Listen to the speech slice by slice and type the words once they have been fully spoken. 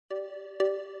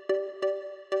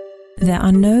There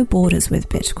are no borders with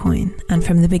Bitcoin, and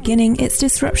from the beginning, its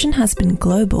disruption has been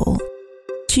global.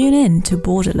 Tune in to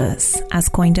Borderless as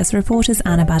CoinDesk reporters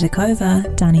Anna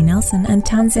Badakova, Danny Nelson, and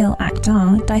Tanzil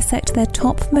Akhtar dissect their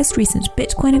top, most recent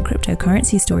Bitcoin and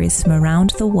cryptocurrency stories from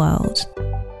around the world.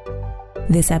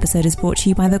 This episode is brought to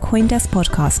you by the CoinDesk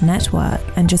Podcast Network,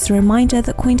 and just a reminder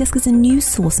that CoinDesk is a news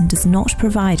source and does not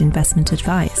provide investment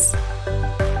advice.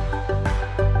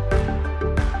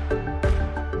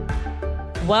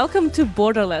 Welcome to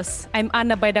Borderless. I'm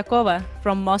Anna Baydakova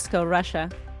from Moscow, Russia.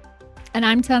 And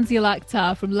I'm Tanzil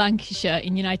Akhtar from Lancashire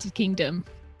in United Kingdom.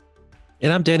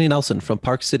 And I'm Danny Nelson from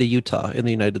Park City, Utah in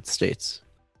the United States.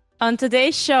 On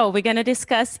today's show, we're going to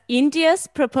discuss India's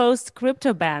proposed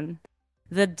crypto ban,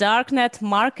 the darknet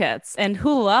markets and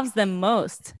who loves them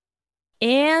most,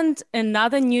 and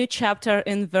another new chapter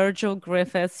in Virgil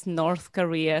Griffith's North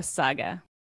Korea saga.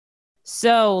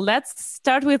 So let's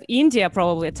start with India,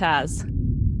 probably, Taz.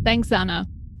 Thanks, Anna.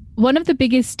 One of the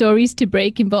biggest stories to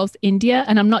break involves India,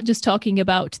 and I'm not just talking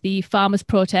about the farmers'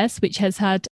 protests, which has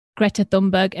had Greta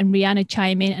Thunberg and Rihanna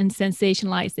chime in and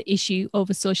sensationalize the issue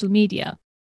over social media.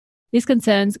 This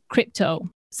concerns crypto.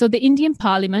 So the Indian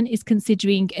Parliament is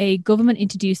considering a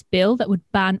government-introduced bill that would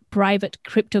ban private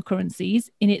cryptocurrencies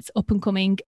in its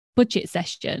up-and-coming budget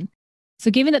session.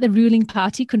 So given that the ruling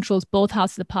party controls both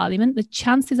houses of the Parliament, the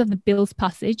chances of the bill's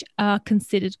passage are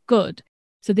considered good.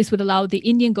 So this would allow the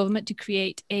Indian government to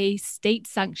create a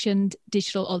state-sanctioned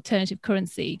digital alternative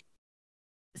currency.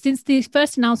 Since the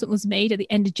first announcement was made at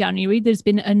the end of January, there's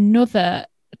been another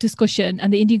discussion,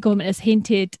 and the Indian government has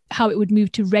hinted how it would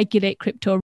move to regulate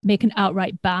crypto, make an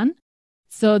outright ban.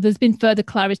 So there's been further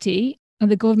clarity,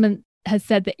 and the government has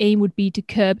said the aim would be to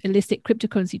curb illicit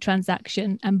cryptocurrency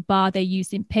transaction and bar their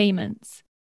use in payments.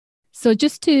 So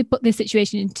just to put this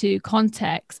situation into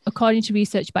context, according to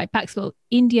research by Paxful,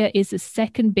 India is the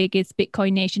second biggest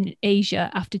Bitcoin nation in Asia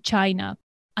after China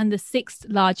and the sixth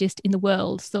largest in the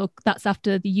world. So that's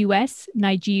after the US,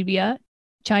 Nigeria,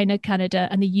 China, Canada,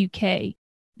 and the UK.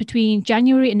 Between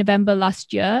January and November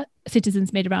last year,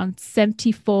 citizens made around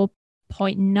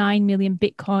 74.9 million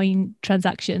Bitcoin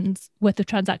worth of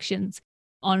transactions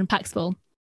on Paxful.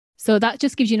 So that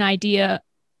just gives you an idea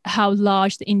how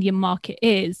large the Indian market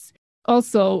is.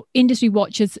 Also, industry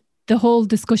watchers, the whole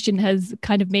discussion has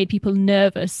kind of made people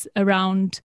nervous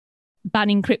around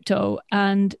banning crypto.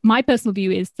 And my personal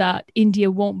view is that India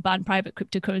won't ban private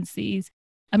cryptocurrencies.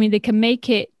 I mean, they can make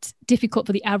it difficult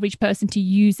for the average person to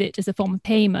use it as a form of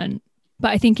payment.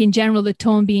 But I think in general, the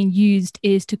tone being used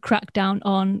is to crack down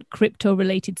on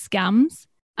crypto-related scams.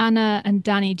 Anna and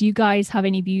Danny, do you guys have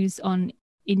any views on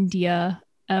India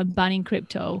banning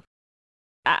crypto?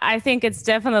 I think it's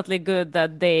definitely good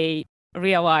that they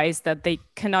realize that they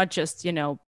cannot just,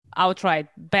 outright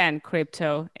ban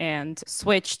crypto and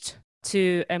switched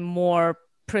to a more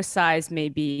precise,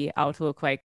 maybe, outlook,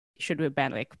 like, should we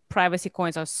ban like privacy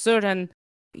coins or certain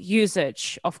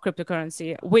usage of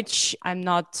cryptocurrency, which I'm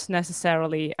not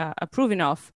necessarily approving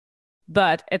of,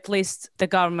 but at least the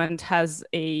government has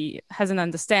an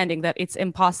understanding that it's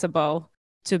impossible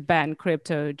to ban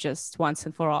crypto just once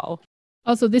and for all.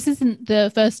 Also, this isn't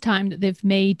the first time that they've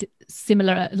made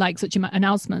similar, such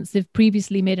announcements. They've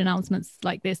previously made announcements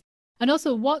like this. And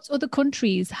also, what other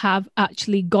countries have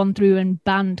actually gone through and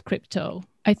banned crypto?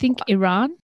 I think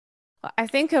Iran. I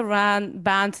think Iran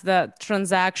banned the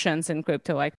transactions in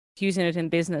crypto, like using it in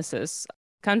businesses.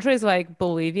 Countries like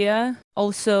Bolivia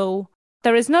also,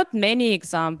 there is not many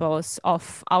examples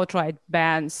of outright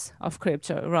bans of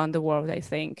crypto around the world, I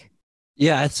think.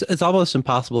 Yeah, it's almost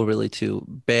impossible really to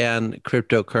ban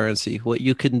cryptocurrency. What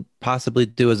you can possibly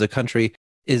do as a country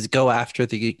is go after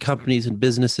the companies and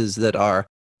businesses that are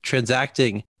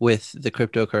transacting with the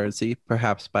cryptocurrency,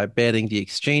 perhaps by banning the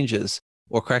exchanges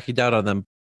or cracking down on them.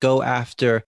 Go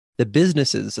after the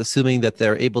businesses, assuming that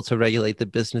they're able to regulate the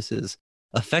businesses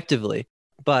effectively.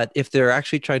 But if they're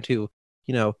actually trying to,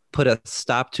 put a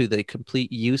stop to the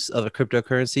complete use of a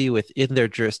cryptocurrency within their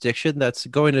jurisdiction, that's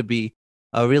going to be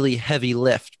a really heavy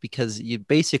lift because you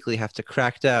basically have to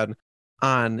crack down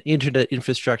on internet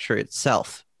infrastructure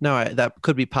itself. Now, that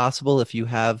could be possible if you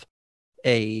have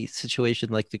a situation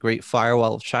like the Great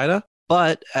Firewall of China.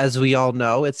 But as we all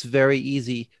know, it's very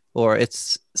easy, or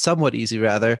it's somewhat easy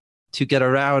rather, to get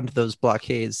around those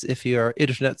blockades if you're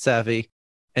internet savvy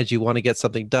and you want to get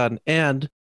something done. And,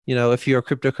 if you're a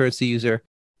cryptocurrency user,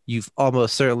 you've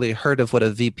almost certainly heard of what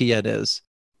a VPN is.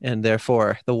 And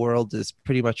therefore, the world is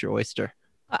pretty much your oyster.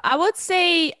 I would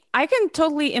say I can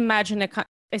totally imagine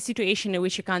a situation in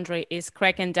which a country is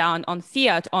cracking down on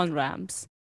fiat on-ramps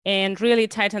and really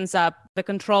tightens up the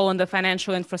control on the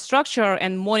financial infrastructure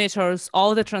and monitors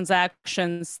all the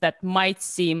transactions that might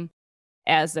seem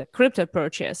as a crypto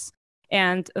purchase.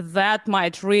 And that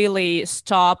might really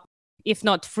stop, if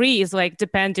not freeze, like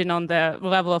depending on the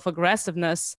level of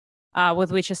aggressiveness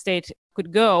with which a state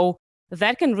could go,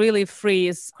 that can really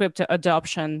freeze crypto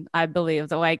adoption, I believe.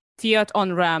 The like fiat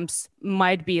on-ramps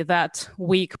might be that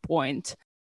weak point.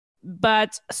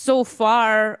 But so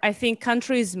far, I think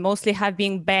countries mostly have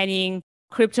been banning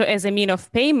crypto as a mean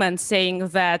of payment, saying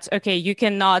that, okay, you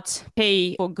cannot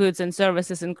pay for goods and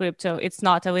services in crypto. It's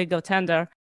not a legal tender,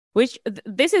 which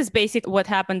this is basically what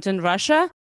happened in Russia.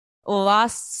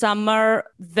 Last summer,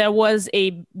 there was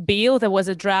a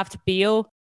draft bill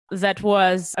that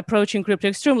was approaching crypto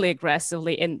extremely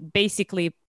aggressively and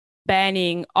basically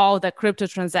banning all the crypto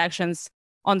transactions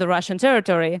on the Russian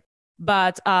territory.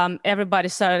 But everybody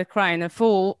started crying a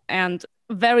fool, and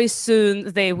very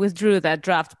soon they withdrew that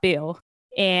draft bill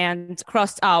and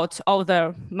crossed out all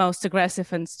the most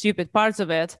aggressive and stupid parts of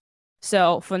it.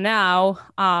 So for now,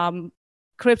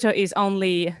 crypto is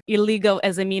only illegal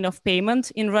as a mean of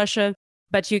payment in Russia,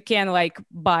 but you can like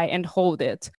buy and hold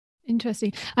it.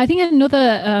 Interesting. I think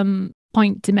another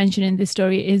point to mention in this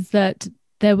story is that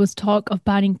there was talk of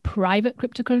banning private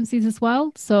cryptocurrencies as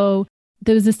well. So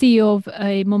there was a CEO of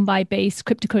a Mumbai-based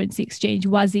cryptocurrency exchange,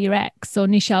 WazirX, so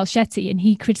Nishal Shetty, and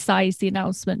he criticized the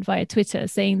announcement via Twitter,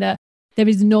 saying that there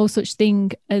is no such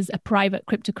thing as a private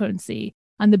cryptocurrency.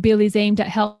 And the bill is aimed at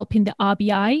helping the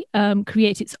RBI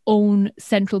create its own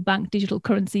central bank digital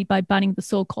currency by banning the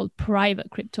so-called private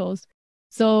cryptos.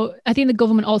 So I think the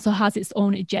government also has its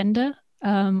own agenda.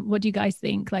 What do you guys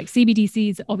think? Like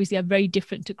CBDCs obviously are very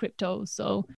different to crypto.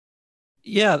 So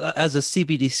yeah, as a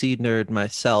CBDC nerd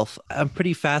myself, I'm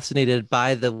pretty fascinated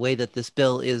by the way that this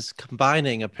bill is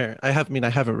combining I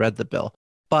haven't read the bill,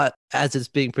 but as it's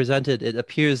being presented, it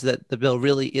appears that the bill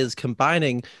really is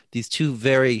combining these two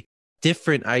very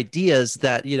different ideas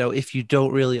that, you know, if you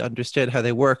don't really understand how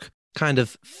they work, kind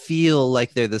of feel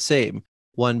like they're the same.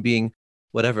 One being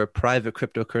whatever private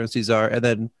cryptocurrencies are, and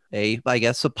then a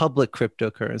public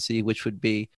cryptocurrency, which would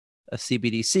be a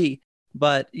CBDC.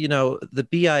 But, you know, the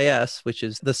BIS, which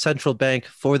is the central bank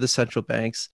for the central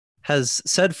banks, has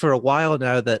said for a while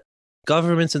now that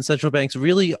governments and central banks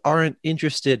really aren't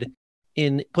interested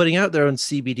in putting out their own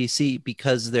CBDC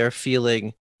because they're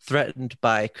feeling threatened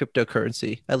by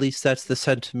cryptocurrency. At least that's the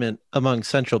sentiment among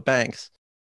central banks.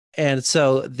 And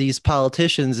so these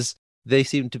politicians, they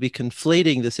seem to be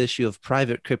conflating this issue of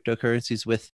private cryptocurrencies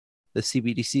with the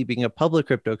CBDC being a public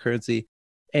cryptocurrency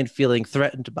and feeling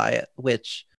threatened by it,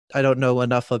 which I don't know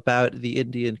enough about the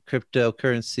Indian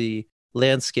cryptocurrency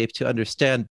landscape to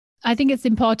understand. I think it's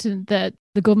important that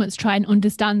the governments try and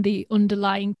understand the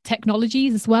underlying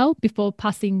technologies as well before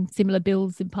passing similar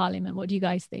bills in Parliament. What do you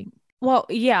guys think? Well,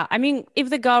 yeah, I mean, if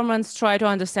the governments try to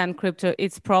understand crypto,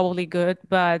 it's probably good.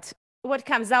 But what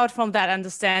comes out from that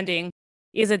understanding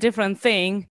is a different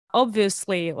thing.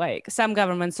 Obviously, like some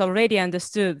governments already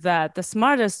understood that the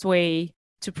smartest way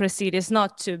to proceed is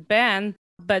not to ban,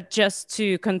 but just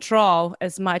to control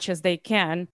as much as they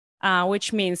can,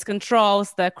 which means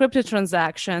controls the crypto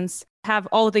transactions, have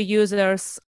all the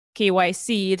users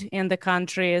KYC'd in the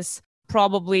countries,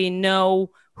 probably know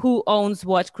who owns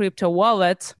what crypto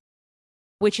wallet,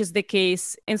 which is the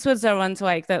case in Switzerland.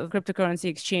 Like the cryptocurrency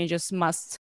exchanges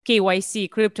must KYC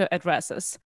crypto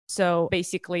addresses. So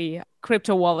basically,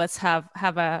 crypto wallets have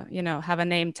a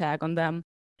name tag on them.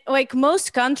 Like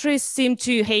most countries seem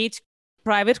to hate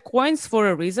private coins for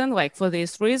a reason. Like for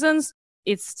these reasons,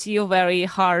 it's still very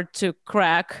hard to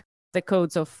crack the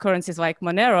codes of currencies like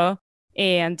Monero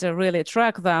and really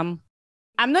track them.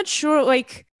 I'm not sure,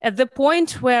 like at the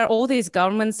point where all these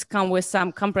governments come with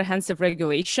some comprehensive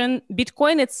regulation,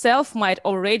 Bitcoin itself might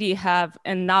already have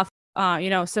enough,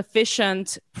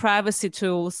 sufficient privacy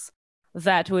tools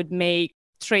that would make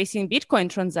tracing Bitcoin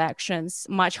transactions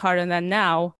much harder than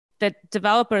now. That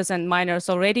developers and miners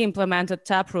already implemented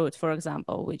Taproot, for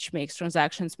example, which makes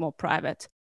transactions more private.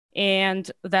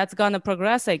 And that's going to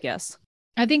progress, I guess.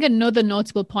 I think another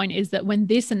notable point is that when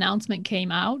this announcement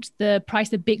came out, the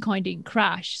price of Bitcoin didn't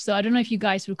crash. So I don't know if you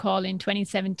guys recall in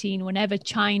 2017, whenever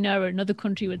China or another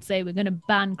country would say we're going to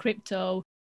ban crypto,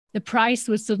 the price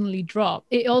would suddenly drop.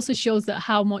 It also shows that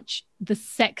how much the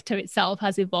sector itself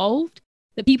has evolved,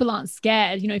 that people aren't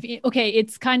scared. You know,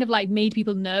 it's kind of like made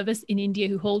people nervous in India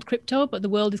who hold crypto, but the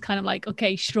world is kind of like,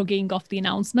 okay, shrugging off the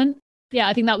announcement. Yeah,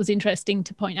 I think that was interesting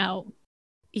to point out.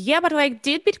 Yeah, but like,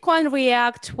 did Bitcoin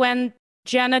react when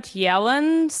Janet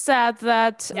Yellen said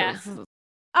that? Yeah.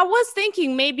 I was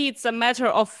thinking maybe it's a matter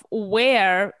of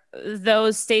where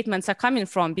those statements are coming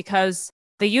from, because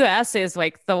the US is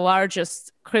like the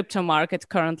largest crypto market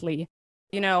currently.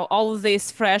 You know, all of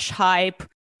this fresh hype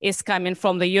is coming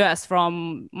from the US,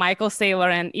 from Michael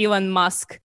Saylor and Elon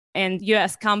Musk and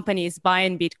US companies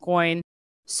buying Bitcoin.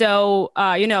 So,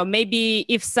 maybe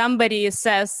if somebody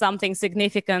says something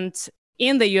significant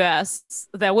in the US,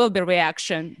 there will be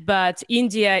reaction. But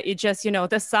India, it just,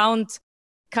 the sound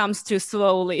comes too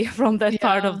slowly from that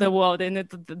part of the world, and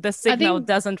the signal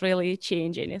doesn't really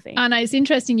change anything. Anna, it's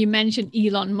interesting you mentioned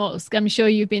Elon Musk. I'm sure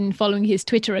you've been following his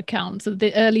Twitter account. So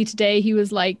early today, he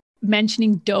was like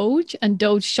mentioning Doge, and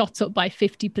Doge shot up by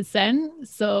 50%.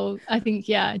 So I think,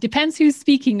 it depends who's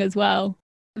speaking as well.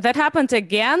 That happened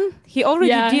again? He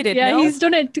already did it. Yeah, he's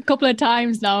done it a couple of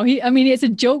times now. It's a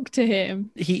joke to him.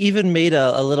 He even made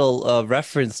a little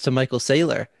reference to Michael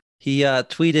Saylor. He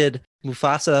tweeted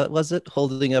Mufasa, was it,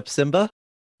 holding up Simba?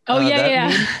 Oh,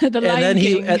 the Lion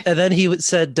King. And then he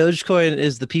said Dogecoin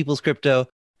is the people's crypto.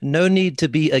 No need to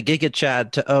be a Giga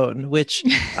Chad to own, which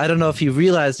I don't know if you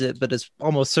realized it, but it's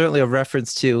almost certainly a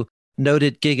reference to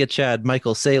noted Giga Chad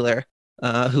Michael Saylor,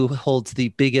 who holds the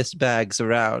biggest bags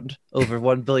around, over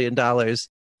 $1 billion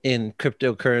in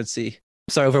cryptocurrency.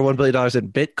 Sorry, over $1 billion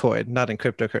in Bitcoin, not in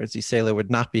cryptocurrency. Saylor would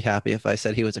not be happy if I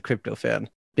said he was a crypto fan,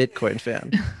 Bitcoin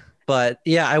fan. But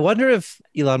yeah, I wonder if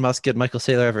Elon Musk and Michael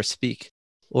Saylor ever speak,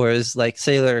 or is like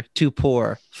Saylor too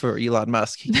poor for Elon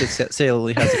Musk? Saylor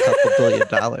only has a couple $1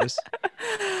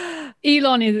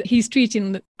 billion. He's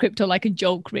treating crypto like a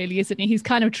joke, really, isn't he? He's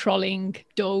kind of trolling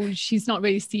Doge. He's not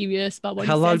really serious about what he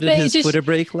says. How long did his Twitter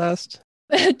break last?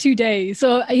 2 days.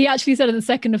 So he actually said on the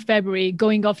 2nd of February,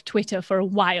 going off Twitter for a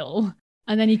while.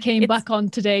 And then he came back on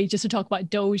today just to talk about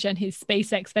Doge and his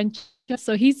SpaceX venture.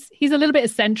 So he's a little bit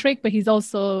eccentric, but he's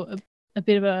also a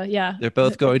bit of a, They're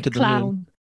both going to the moon.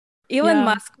 Elon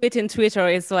Musk quitting Twitter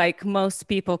is like most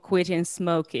people quitting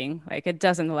smoking. Like, it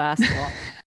doesn't last long.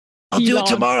 I'll do it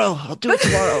tomorrow.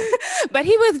 But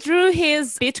he withdrew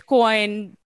his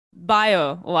Bitcoin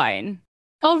bio line.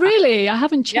 Oh, really? I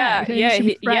haven't checked. He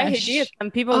did. And some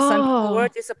people were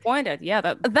disappointed.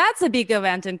 Yeah, that's a big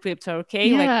event in crypto, okay?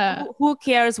 Yeah. Like, who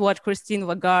cares what Christine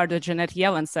Lagarde or Janet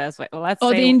Yellen says? Like,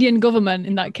 the Indian government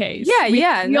in that case. We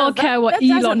all care what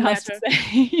Elon has to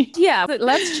say. Yeah,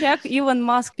 let's check Elon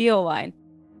Musk bio line.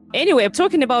 Anyway,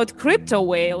 talking about crypto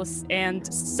whales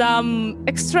and some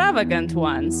extravagant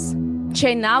ones.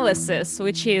 Chainalysis,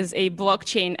 which is a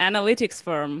blockchain analytics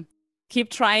firm, keep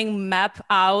trying map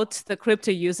out the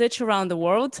crypto usage around the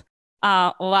world.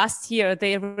 Last year,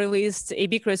 they released a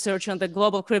big research on the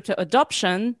global crypto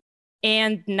adoption.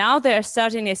 And now they're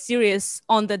starting a series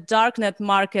on the darknet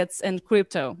markets and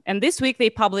crypto. And this week, they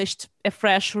published a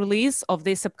fresh release of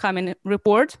this upcoming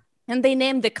report. And they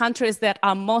named the countries that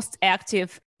are most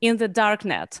active in the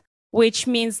darknet, which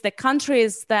means the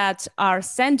countries that are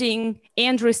sending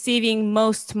and receiving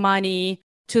most money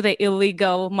to the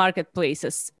illegal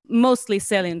marketplaces, mostly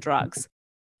selling drugs.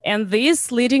 And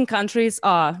these leading countries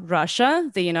are Russia,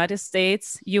 the United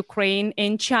States, Ukraine,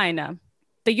 and China.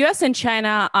 The US and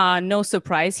China are no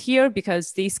surprise here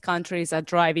because these countries are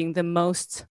driving the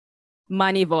most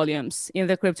money volumes in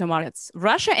the crypto markets.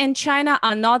 Russia and China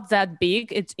are not that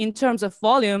big in terms of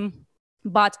volume,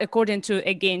 but according to,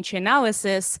 again,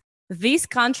 Chainalysis, these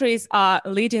countries are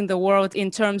leading the world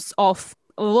in terms of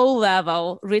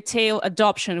low-level retail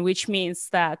adoption, which means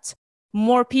that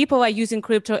more people are using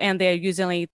crypto and they're using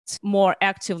it more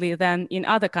actively than in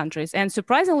other countries. And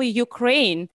surprisingly,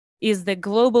 Ukraine is the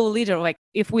global leader. Like,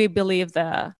 if we believe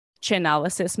the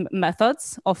Chainalysis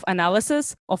methods of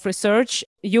analysis, of research,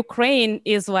 Ukraine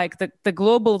is like the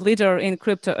global leader in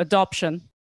crypto adoption.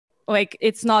 Like,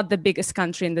 it's not the biggest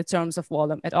country in the terms of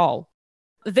volume at all.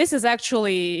 This is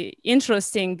actually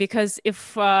interesting because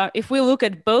if we look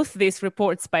at both these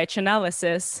reports by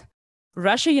Chainalysis,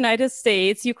 Russia, United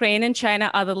States, Ukraine, and China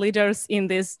are the leaders in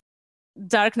this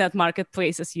darknet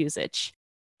marketplaces usage.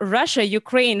 Russia,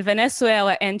 Ukraine,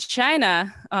 Venezuela, and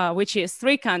China, which is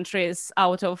 3 countries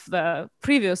out of the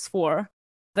previous 4,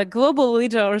 the global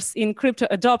leaders in crypto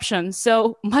adoption.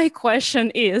 So my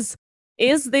question is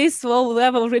this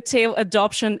low-level retail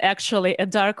adoption actually a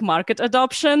dark market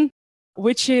adoption?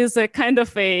 Which is a kind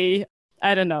of a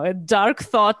dark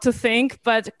thought to think,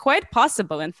 but quite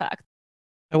possible, in fact.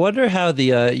 I wonder how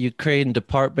the Ukraine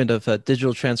Department of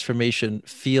Digital Transformation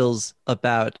feels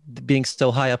about being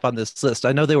so high up on this list.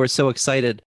 I know they were so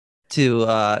excited to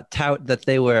tout that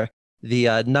they were the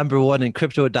 #1 in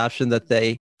crypto adoption that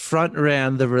they front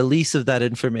ran the release of that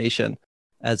information,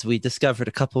 as we discovered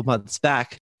a couple months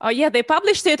back. Oh, yeah, they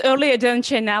published it earlier than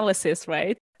Chainalysis,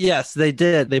 right? Yes, they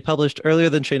did. They published earlier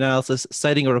than Chainalysis,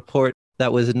 citing a report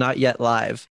that was not yet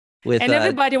live. And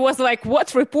everybody was like,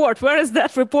 what report? Where is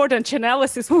that report? And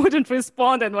Chainalysis wouldn't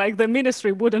respond, and like the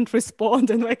ministry wouldn't respond,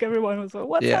 and like everyone was like,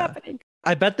 what's happening?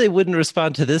 I bet they wouldn't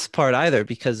respond to this part either,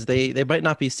 because they might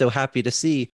not be so happy to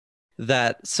see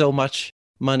that so much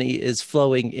money is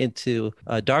flowing into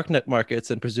darknet markets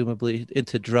and presumably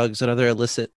into drugs and other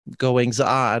illicit goings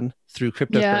on through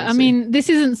cryptocurrency. Yeah, I mean, this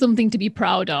isn't something to be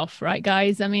proud of, right,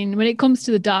 guys? I mean, when it comes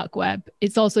to the dark web,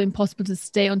 it's also impossible to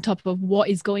stay on top of what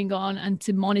is going on and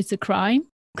to monitor crime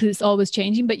because it's always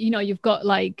changing. But, you've got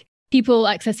like people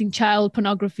accessing child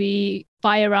pornography,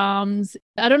 firearms.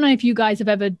 I don't know if you guys have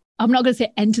ever, I'm not going to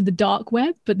say enter the dark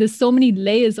web, but there's so many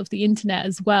layers of the internet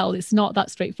as well. It's not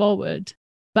that straightforward.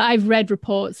 But I've read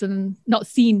reports and not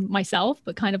seen myself,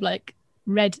 but kind of like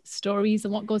read stories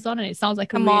and what goes on. And it sounds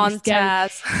like a really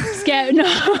scary,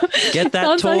 no. Get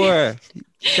that Tor.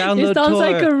 Download It sounds Tor.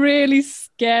 like a really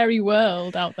scary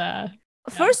world out there.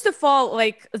 First of all,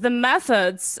 like the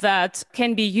methods that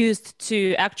can be used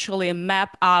to actually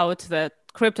map out the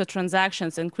crypto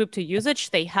transactions and crypto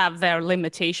usage, they have their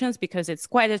limitations because it's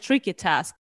quite a tricky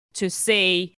task to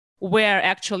say where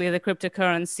actually the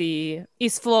cryptocurrency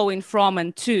is flowing from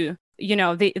and to.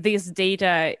 This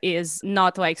data is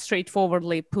not like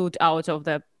straightforwardly put out of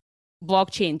the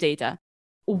blockchain data.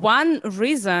 One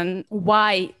reason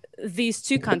why these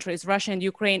two countries, Russia and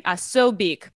Ukraine, are so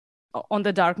big on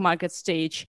the dark market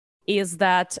stage is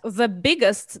that the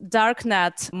biggest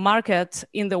darknet market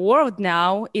in the world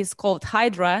now is called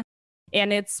Hydra.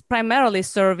 And it's primarily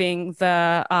serving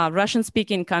the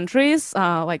Russian-speaking countries,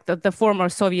 like the former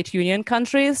Soviet Union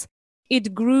countries.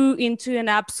 It grew into an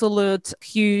absolute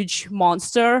huge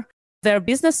monster. Their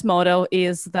business model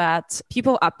is that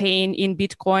people are paying in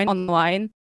Bitcoin online.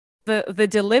 The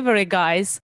delivery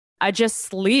guys are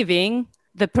just leaving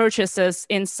the purchases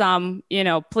in some,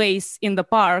 place in the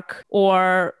park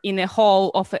or in a hall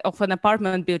of an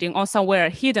apartment building or somewhere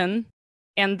hidden.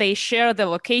 And they share the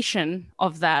location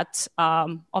of that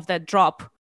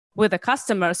drop with the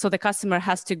customer. So the customer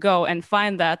has to go and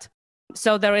find that.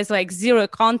 So there is like zero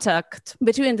contact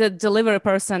between the delivery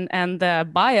person and the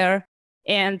buyer.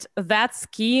 And that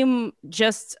scheme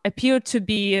just appeared to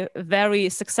be very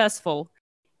successful.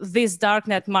 This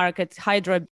darknet market,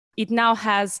 Hydra, it now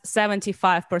has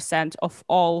 75% of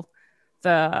all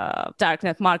the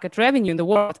darknet market revenue in the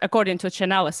world, according to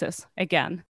Chainalysis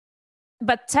again.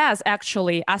 But Taz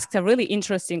actually asked a really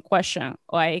interesting question,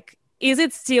 like, is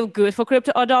it still good for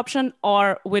crypto adoption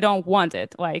or we don't want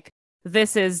it? Like,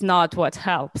 this is not what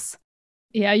helps.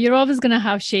 Yeah, you're always going to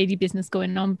have shady business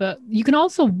going on, but you can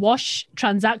also wash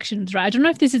transactions, right? I don't know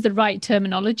if this is the right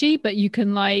terminology, but you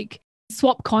can like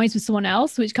swap coins with someone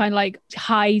else, which kind of like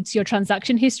hides your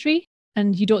transaction history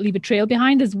and you don't leave a trail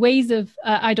behind. There's ways of,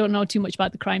 I don't know too much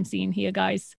about the crime scene here,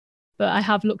 guys, but I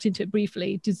have looked into it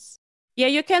briefly. Yeah,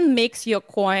 you can mix your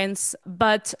coins,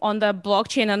 but on the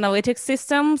blockchain analytics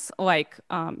systems, like,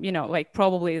 like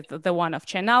probably the one of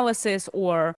Chainalysis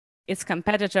or its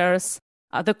competitors,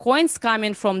 the coins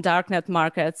coming from darknet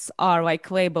markets are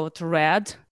like labeled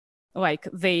red, like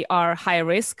they are high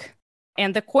risk.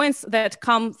 And the coins that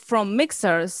come from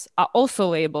mixers are also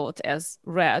labeled as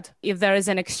red. If there is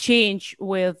an exchange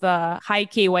with high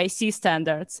KYC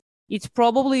standards, it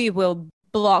probably will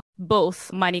block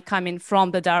both money coming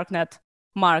from the darknet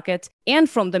market and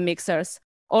from the mixers,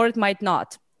 or it might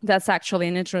not. That's actually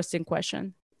an interesting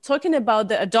question. Talking about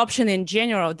the adoption in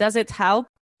general, does it help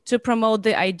to promote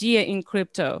the idea in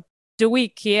crypto? Do we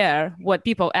care what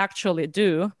people actually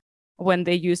do when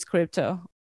they use crypto?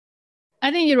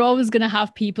 I think you're always going to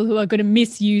have people who are going to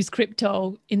misuse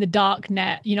crypto in the dark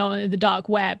net, in the dark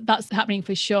web. That's happening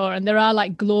for sure. And there are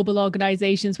like global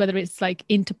organizations, whether it's like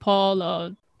Interpol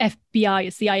or FBI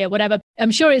or CIA or whatever. I'm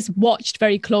sure it's watched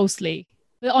very closely.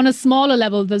 But on a smaller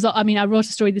level, I wrote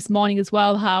a story this morning as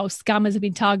well, how scammers have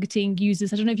been targeting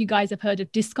users. I don't know if you guys have heard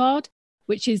of Discord,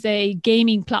 which is a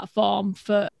gaming platform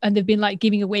and they've been like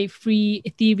giving away free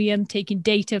Ethereum, taking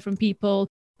data from people.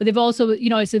 But they've also,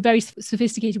 it's a very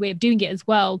sophisticated way of doing it as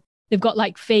well. They've got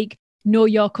like fake know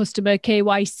your customer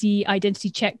KYC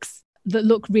identity checks that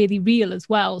look really real as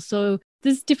well. So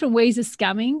there's different ways of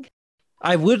scamming.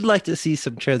 I would like to see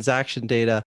some transaction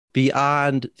data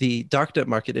beyond the darknet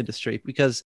market industry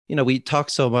because, we talk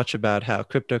so much about how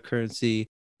cryptocurrency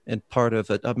and part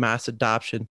of a mass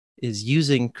adoption is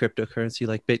using cryptocurrency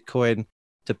like Bitcoin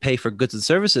to pay for goods and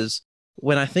services.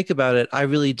 When I think about it, I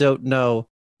really don't know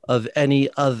of any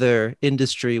other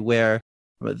industry where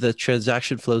the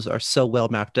transaction flows are so well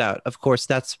mapped out. Of course,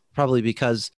 that's probably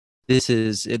because this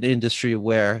is an industry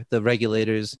where the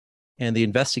regulators and the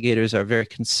investigators are very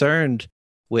concerned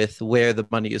with where the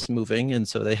money is moving. And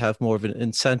so they have more of an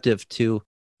incentive to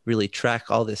really track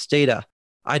all this data.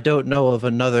 I don't know of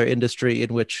another industry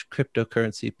in which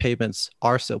cryptocurrency payments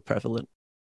are so prevalent.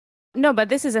 No, but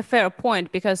this is a fair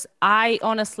point because I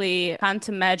honestly can't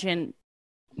imagine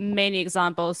many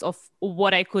examples of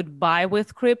what I could buy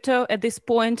with crypto at this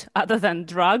point other than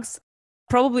drugs.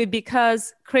 Probably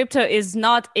because crypto is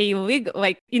not a legal,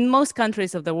 like in most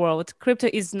countries of the world, crypto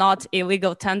is not a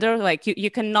legal tender. Like you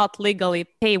cannot legally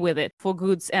pay with it for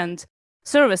goods and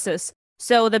services.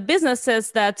 So the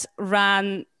businesses that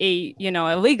run a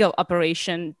legal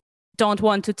operation don't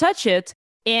want to touch it.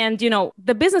 And,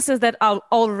 the businesses that are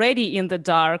already in the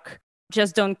dark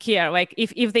just don't care. Like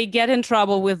if they get in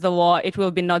trouble with the law, it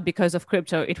will be not because of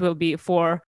crypto. It will be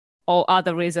for all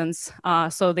other reasons.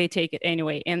 So they take it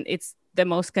anyway. And it's the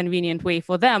most convenient way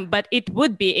for them. But it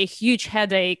would be a huge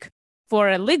headache for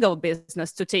a legal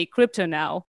business to take crypto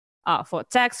now for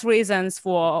tax reasons,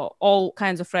 for all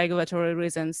kinds of regulatory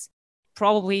reasons.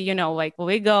 Probably, like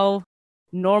legal,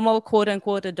 normal quote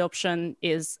unquote adoption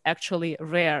is actually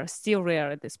rare, still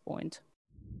rare at this point.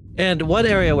 And one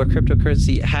area where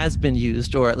cryptocurrency has been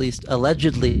used, or at least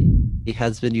allegedly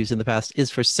has been used in the past,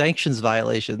 is for sanctions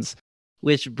violations,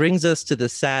 which brings us to the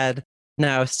sad,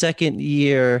 now second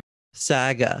year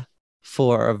saga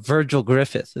for Virgil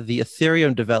Griffith, the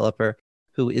Ethereum developer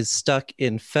who is stuck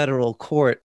in federal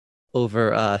court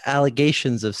over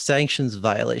allegations of sanctions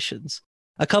violations.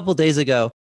 A couple days ago,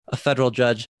 a federal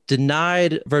judge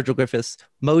denied Virgil Griffith's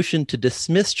motion to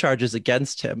dismiss charges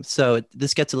against him. So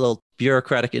this gets a little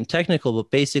bureaucratic and technical, but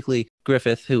basically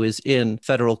Griffith, who is in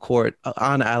federal court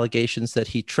on allegations that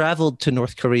he traveled to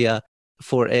North Korea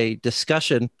for a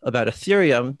discussion about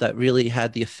Ethereum that really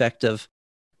had the effect of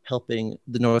helping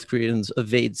the North Koreans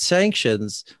evade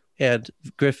sanctions. And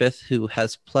Griffith, who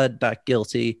has pled not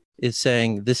guilty, is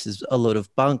saying this is a load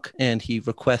of bunk, and he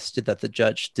requested that the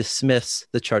judge dismiss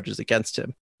the charges against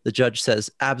him. The judge says,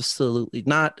 absolutely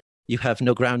not. You have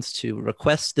no grounds to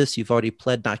request this. You've already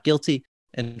pled not guilty.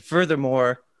 And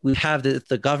furthermore, we have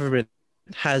the government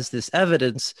has this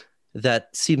evidence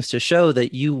that seems to show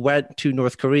that you went to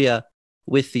North Korea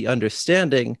with the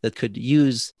understanding that could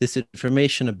use this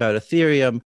information about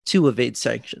Ethereum to evade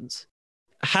sanctions.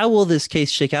 How will this case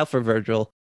shake out for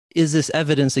Virgil? Is this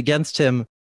evidence against him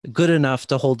good enough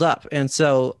to hold up? And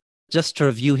so just to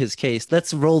review his case,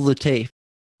 let's roll the tape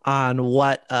on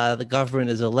what the government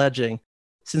is alleging.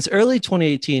 Since early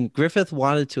 2018, Griffith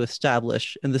wanted to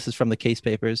establish, and this is from the case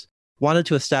papers, wanted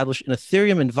to establish an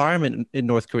Ethereum environment in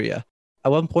North Korea.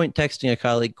 At one point, texting a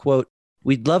colleague, quote,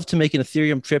 "We'd love to make an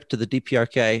Ethereum trip to the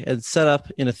DPRK and set up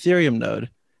an Ethereum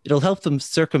node. It'll help them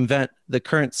circumvent the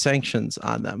current sanctions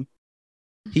on them."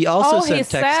 He also sent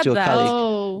text to a colleague.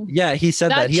 Oh, yeah, he said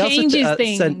that. He also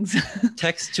sent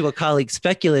text to a colleague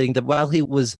speculating that while he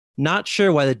was not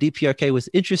sure why the DPRK was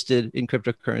interested in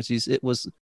cryptocurrencies, it was,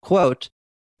 quote,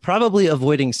 probably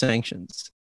avoiding sanctions.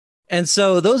 And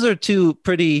so those are two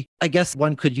pretty, I guess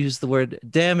one could use the word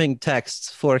damning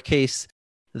texts for a case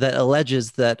that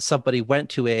alleges that somebody went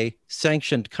to a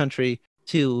sanctioned country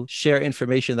to share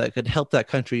information that could help that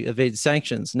country evade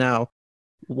sanctions. Now,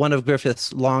 one of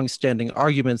Griffith's long-standing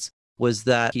arguments was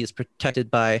that he is protected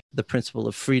by the principle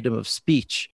of freedom of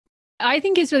speech. I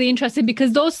think it's really interesting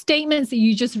because those statements that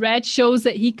you just read shows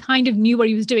that he kind of knew what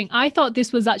he was doing. I thought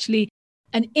this was actually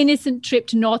an innocent trip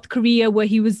to North Korea where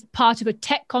he was part of a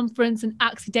tech conference and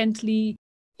accidentally,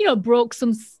 broke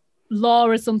some law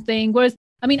or something. Whereas,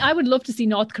 I would love to see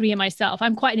North Korea myself.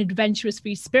 I'm quite an adventurous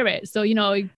free spirit. So,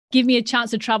 give me a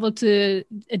chance to travel to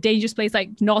a dangerous place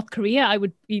like North Korea, I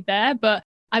would be there. But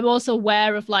I'm also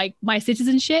aware of my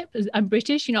citizenship. I'm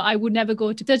British. I would never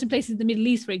go to certain places in the Middle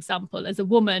East, for example, as a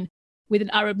woman with an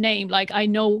Arab name. I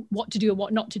know what to do and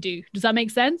what not to do. Does that make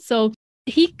sense? So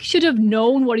he should have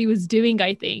known what he was doing,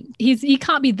 I think. He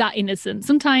can't be that innocent.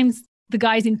 Sometimes the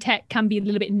guys in tech can be a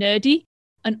little bit nerdy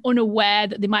and unaware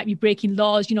that they might be breaking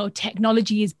laws.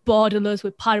 Technology is borderless.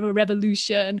 We're part of a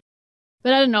revolution.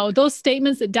 But I don't know. Those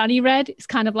statements that Danny read, it's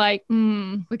kind of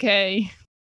okay.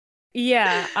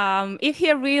 Yeah, if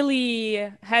he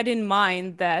really had in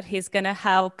mind that he's going to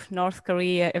help North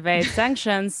Korea evade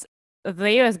sanctions,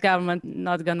 the US government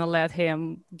not going to let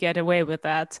him get away with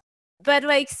that. But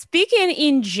speaking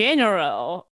in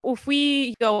general, if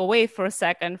we go away for a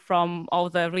second from all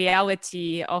the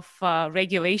reality of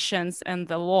regulations and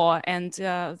the law and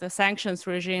the sanctions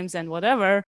regimes and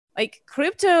whatever,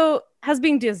 crypto has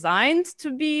been designed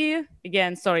to be,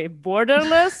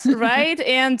 borderless, right?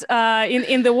 And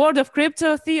in the world of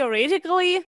crypto,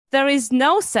 theoretically, there is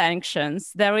no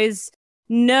sanctions. There is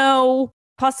no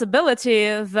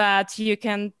possibility that you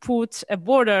can put a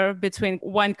border between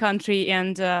one country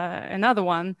and another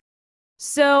one.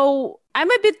 So I'm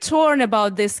a bit torn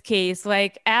about this case.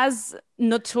 As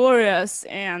notorious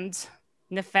and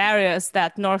nefarious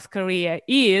that North Korea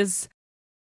is,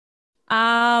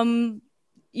 I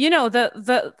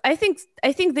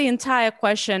think the entire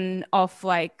question of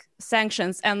like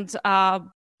sanctions and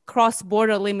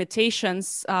cross-border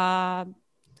limitations,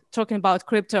 talking about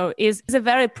crypto, is a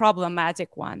very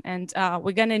problematic one, and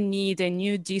we're gonna need a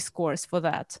new discourse for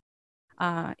that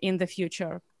in the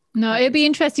future. No, it'd be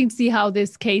interesting to see how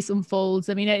this case unfolds.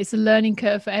 I mean, it's a learning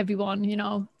curve for everyone.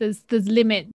 There's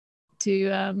limit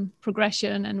to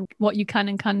progression and what you can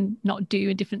and cannot do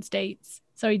in different states.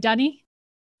 Sorry, Danny?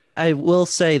 I will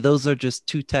say those are just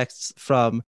two texts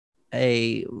from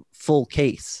a full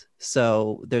case.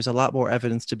 So there's a lot more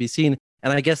evidence to be seen.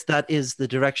 And I guess that is the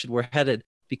direction we're headed,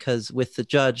 because with the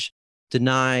judge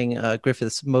denying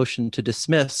Griffith's motion to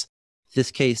dismiss, this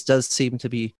case does seem to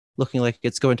be looking like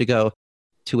it's going to go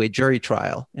to a jury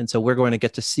trial. And so we're going to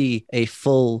get to see a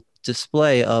full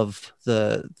display of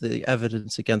the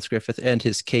evidence against Griffith and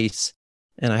his case.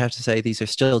 And I have to say, these are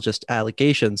still just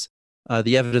allegations,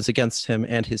 the evidence against him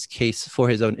and his case for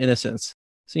his own innocence.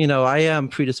 So, I am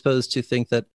predisposed to think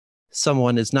that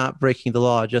someone is not breaking the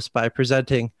law just by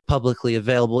presenting publicly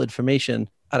available information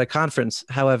at a conference.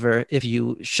 However, if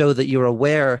you show that you're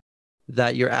aware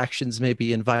that your actions may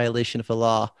be in violation of the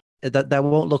law, that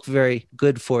won't look very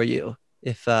good for you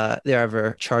if there are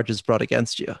ever charges brought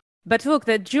against you. But look,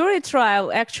 the jury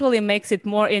trial actually makes it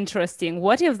more interesting.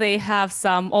 What if they have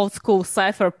some old school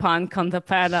cypherpunk on the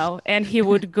panel and he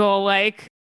would go like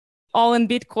all in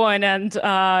Bitcoin and,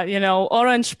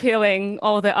 orange pilling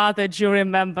all the other jury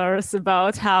members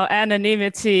about how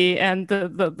anonymity and the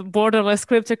borderless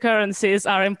cryptocurrencies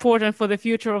are important for the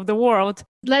future of the world.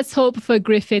 Let's hope for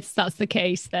Griffiths that's the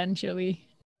case then, shall we?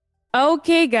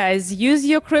 Okay, guys, use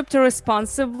your crypto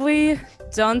responsibly.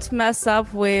 Don't mess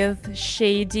up with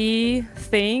shady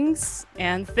things.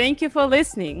 And thank you for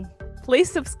listening. Please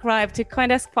subscribe to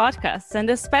CoinDesk Podcasts, and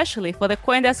especially for the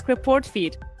CoinDesk Report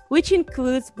feed, which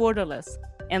includes Borderless.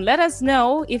 And let us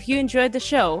know if you enjoyed the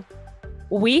show.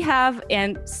 We have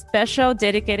a special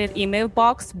dedicated email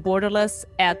box,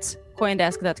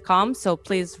 borderless@coindesk.com. So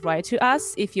please write to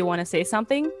us if you want to say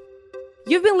something.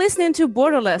 You've been listening to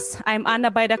Borderless. I'm Anna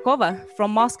Baydakova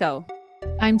from Moscow.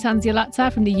 I'm Tanzia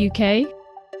Lakhtar from the UK.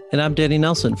 And I'm Danny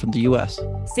Nelson from the US.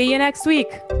 See you next week.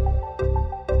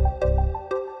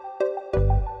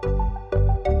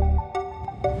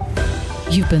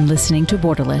 You've been listening to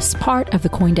Borderless, part of the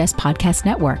CoinDesk Podcast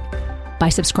Network. By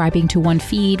subscribing to one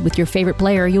feed with your favorite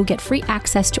player, you'll get free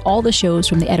access to all the shows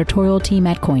from the editorial team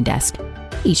at CoinDesk,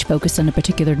 each focused on a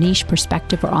particular niche,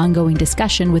 perspective, or ongoing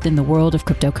discussion within the world of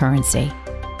cryptocurrency.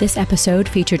 This episode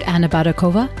featured Anna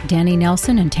Baydakova, Danny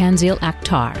Nelson, and Tanzil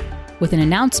Akhtar, with an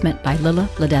announcement by Lila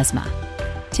Ledesma.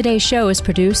 Today's show is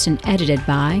produced and edited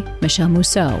by Michelle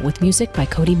Mousseau, with music by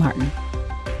Cody Martin.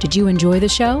 Did you enjoy the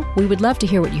show? We would love to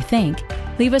hear what you think.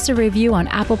 Leave us a review on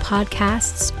Apple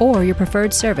Podcasts or your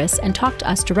preferred service, and talk to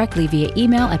us directly via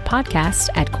email at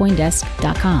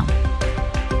podcast@coindesk.com.